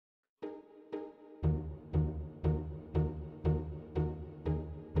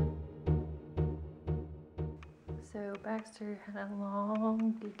So Baxter had a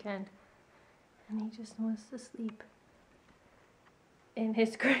long weekend and he just wants to sleep in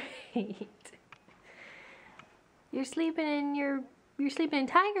his crate. You're sleeping in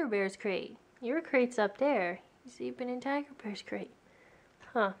Tiger Bear's crate. Your crate's up there. You're sleeping in Tiger Bear's crate.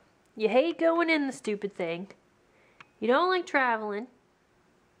 Huh. You hate going in the stupid thing. You don't like traveling.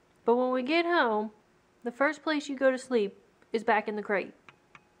 But when we get home, the first place you go to sleep is back in the crate.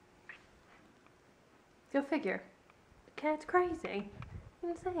 Go figure. The cat's crazy.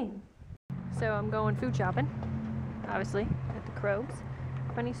 Insane. So I'm going food shopping, obviously, at the Crows.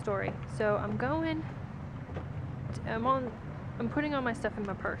 Funny story. So I'm putting all my stuff in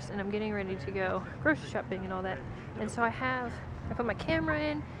my purse and I'm getting ready to go grocery shopping and all that. And so I put my camera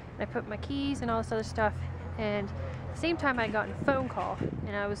in and I put my keys and all this other stuff, and at the same time I got a phone call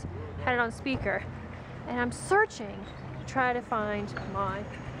and I had it on speaker and I'm searching to try to find my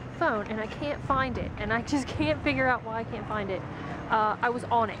phone and I can't find it, and I just can't figure out why I can't find it. I was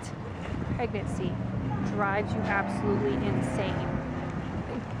on it. Pregnancy drives you absolutely insane.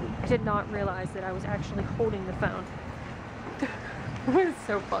 I did not realize that I was actually holding the phone. It was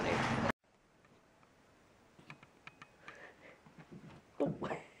so funny.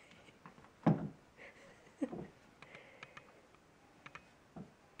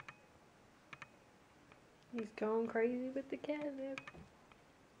 He's going crazy with the catnip.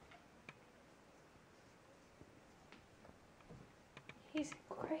 He's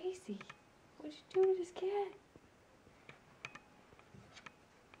crazy. What'd you do to this cat?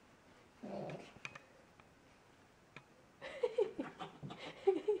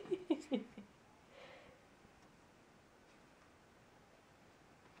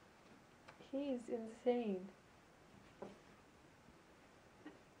 He's insane.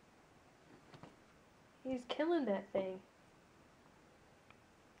 He's killing that thing.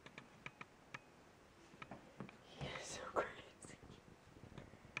 He is so crazy.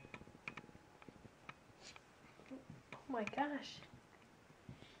 Oh my gosh.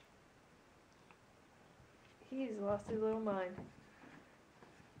 He's lost his little mind.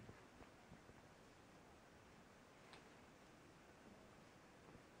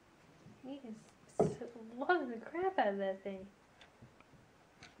 He is loving the crap out of that thing.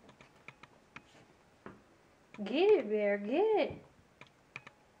 Get it, Bear, get it.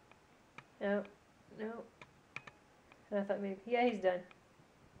 No, no. And I thought maybe, yeah, he's done.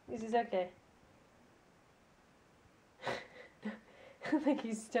 This is okay. I think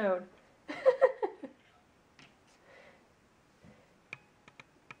he's stoned.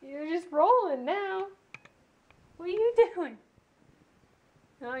 You're just rolling now. What are you doing?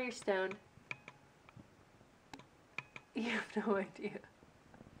 Oh, you're stoned. You have no idea.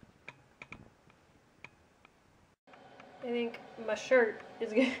 I think my shirt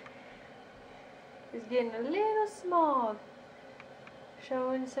is getting a little small.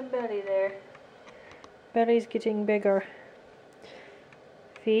 Showing some belly there. Belly's getting bigger.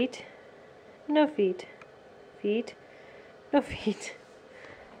 Feet. No feet. Feet. No feet.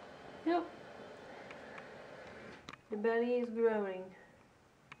 Nope. The belly is growing.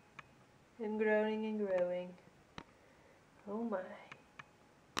 And growing and growing. Oh my.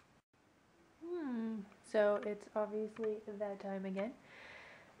 So it's obviously that time again.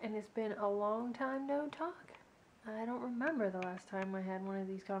 And it's been a long time no talk. I don't remember the last time I had one of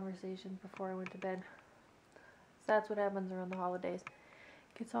these conversations before I went to bed. So that's what happens around the holidays.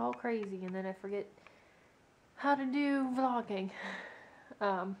 It gets all crazy and then I forget how to do vlogging.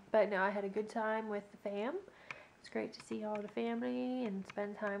 But no, I had a good time with the fam. It's great to see all the family and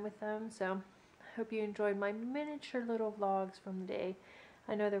spend time with them. So I hope you enjoyed my miniature little vlogs from the day.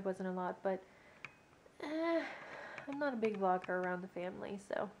 I know there wasn't a lot, but I'm not a big vlogger around the family,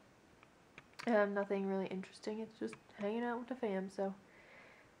 so nothing really interesting. It's just hanging out with the fam. So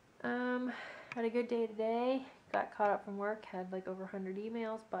had a good day today. Got caught up from work. Had like over 100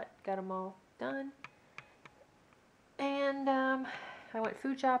 emails, but got them all done. And I went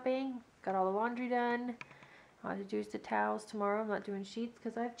food shopping. Got all the laundry done. I'll have to use the towels tomorrow. I'm not doing sheets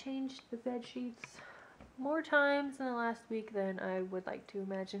because I've changed the bed sheets more times in the last week than I would like to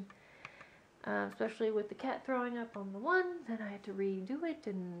imagine. Especially with the cat throwing up on the one, then I had to redo it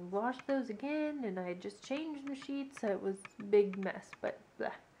and wash those again, and I had just changed the sheets, so it was a big mess, but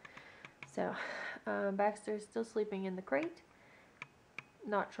bleh. So, Baxter's still sleeping in the crate.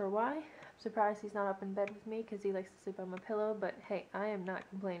 Not sure why. I'm surprised he's not up in bed with me because he likes to sleep on my pillow, but hey, I am not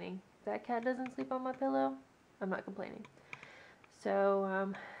complaining. If that cat doesn't sleep on my pillow, I'm not complaining.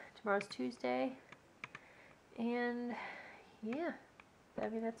 So, tomorrow's Tuesday, and yeah, I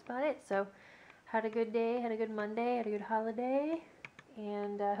mean, that's about it. So, had a good day, had a good Monday, had a good holiday,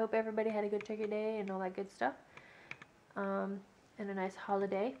 and I hope everybody had a good Turkey Day and all that good stuff. and a nice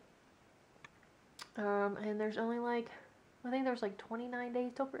holiday. And there's only like, I think there's like 29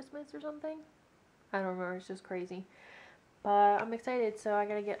 days till Christmas or something. I don't remember, it's just crazy. But I'm excited, so I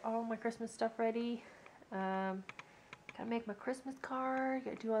gotta get all my Christmas stuff ready. Gotta make my Christmas card,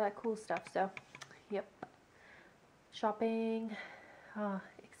 gotta do all that cool stuff, so, yep. Shopping,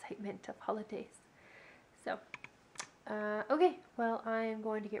 excitement of holidays. So, okay, well, I am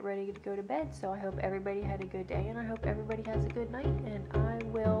going to get ready to go to bed, so I hope everybody had a good day, and I hope everybody has a good night, and I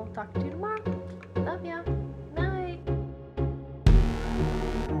will talk to you tomorrow. Love ya!